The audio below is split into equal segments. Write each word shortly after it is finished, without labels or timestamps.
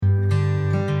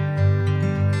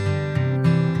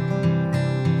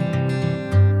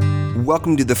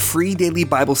welcome to the Free Daily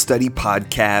Bible Study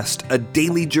Podcast, a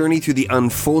daily journey through the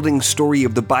unfolding story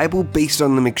of the Bible based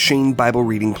on the M'Cheyne Bible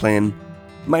Reading Plan.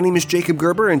 My name is Jacob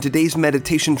Gerber, and today's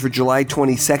meditation for July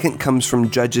 22nd comes from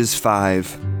Judges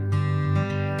 5.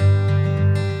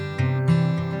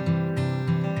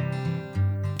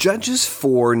 Judges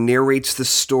 4 narrates the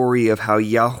story of how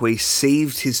Yahweh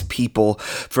saved his people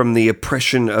from the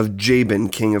oppression of Jabin,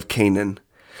 king of Canaan.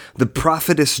 The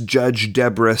prophetess judge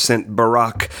Deborah sent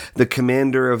Barak, the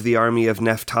commander of the army of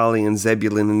Naphtali and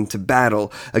Zebulun, into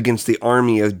battle against the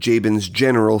army of Jabin's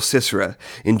general Sisera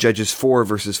in Judges 4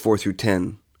 verses 4 through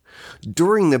 10.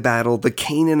 During the battle, the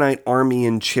Canaanite army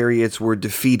and chariots were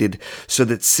defeated, so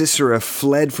that Sisera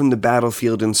fled from the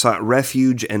battlefield and sought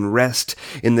refuge and rest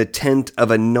in the tent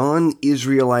of a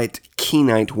non-Israelite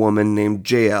Kenite woman named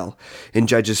Jael in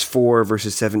Judges 4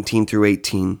 verses 17 through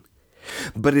 18.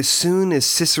 But as soon as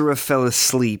Sisera fell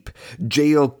asleep,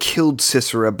 Jael killed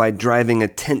Sisera by driving a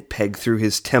tent peg through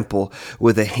his temple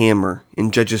with a hammer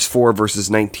in Judges 4 verses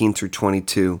 19 through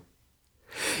 22.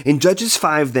 In Judges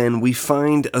 5, then, we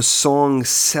find a song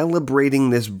celebrating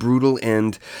this brutal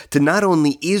end to not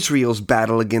only Israel's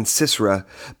battle against Sisera,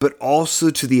 but also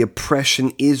to the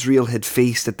oppression Israel had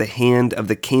faced at the hand of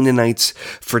the Canaanites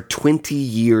for 20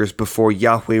 years before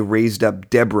Yahweh raised up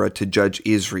Deborah to judge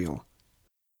Israel.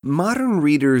 Modern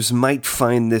readers might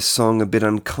find this song a bit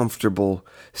uncomfortable,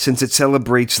 since it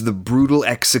celebrates the brutal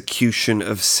execution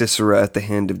of Sisera at the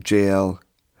hand of Jael.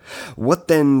 What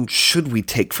then should we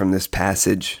take from this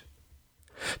passage?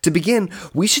 To begin,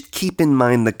 we should keep in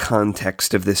mind the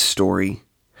context of this story.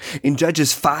 In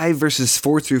Judges 5 verses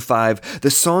 4 through 5,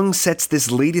 the song sets this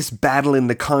latest battle in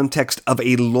the context of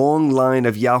a long line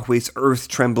of Yahweh's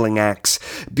earth-trembling acts,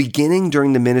 beginning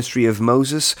during the ministry of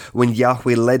Moses, when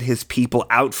Yahweh led his people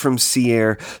out from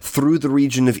Seir through the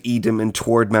region of Edom and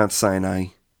toward Mount Sinai.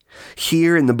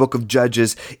 Here in the book of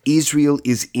Judges, Israel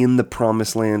is in the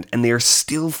promised land, and they are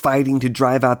still fighting to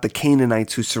drive out the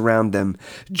Canaanites who surround them,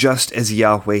 just as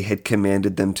Yahweh had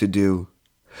commanded them to do.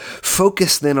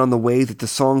 Focus then on the way that the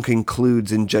song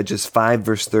concludes in Judges 5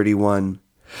 verse 31.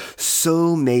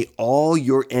 So may all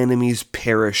your enemies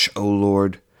perish, O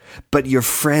Lord, but your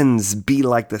friends be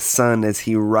like the sun as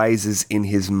he rises in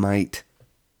his might.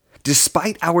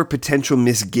 Despite our potential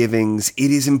misgivings,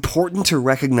 it is important to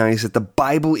recognize that the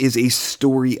Bible is a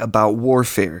story about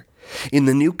warfare. In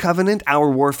the New Covenant, our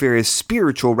warfare is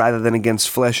spiritual rather than against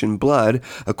flesh and blood,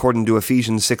 according to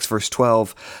Ephesians 6 verse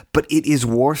 12, but it is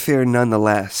warfare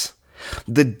nonetheless.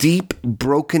 The deep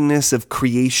brokenness of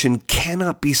creation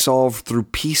cannot be solved through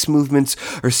peace movements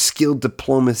or skilled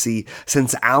diplomacy,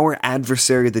 since our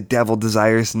adversary, the devil,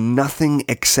 desires nothing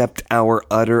except our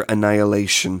utter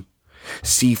annihilation.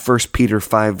 See 1 Peter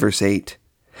 5 verse 8.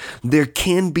 There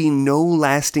can be no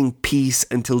lasting peace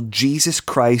until Jesus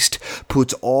Christ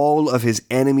puts all of his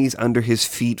enemies under his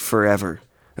feet forever,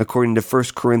 according to 1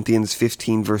 Corinthians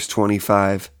 15 verse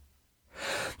 25.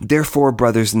 Therefore,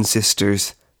 brothers and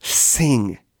sisters,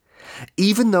 sing.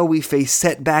 Even though we face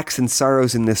setbacks and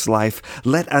sorrows in this life,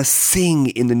 let us sing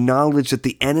in the knowledge that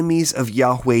the enemies of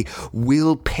Yahweh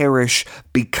will perish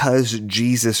because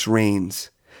Jesus reigns.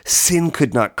 Sin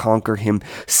could not conquer him,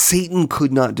 Satan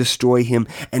could not destroy him,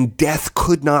 and death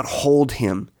could not hold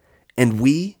him. And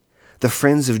we, the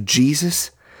friends of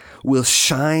Jesus, will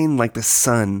shine like the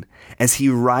sun as he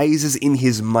rises in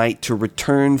his might to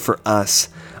return for us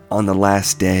on the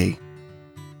last day.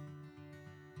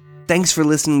 Thanks for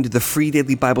listening to the Free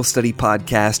Daily Bible Study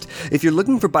Podcast. If you're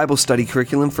looking for Bible study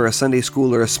curriculum for a Sunday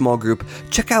school or a small group,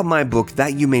 check out my book,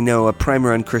 That You May Know, A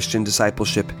Primer on Christian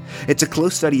Discipleship. It's a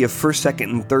close study of 1st, 2nd,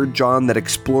 and 3rd John that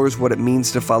explores what it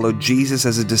means to follow Jesus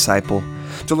as a disciple.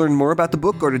 To learn more about the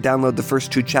book or to download the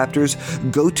first 2 chapters,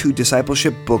 go to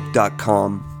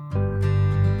discipleshipbook.com.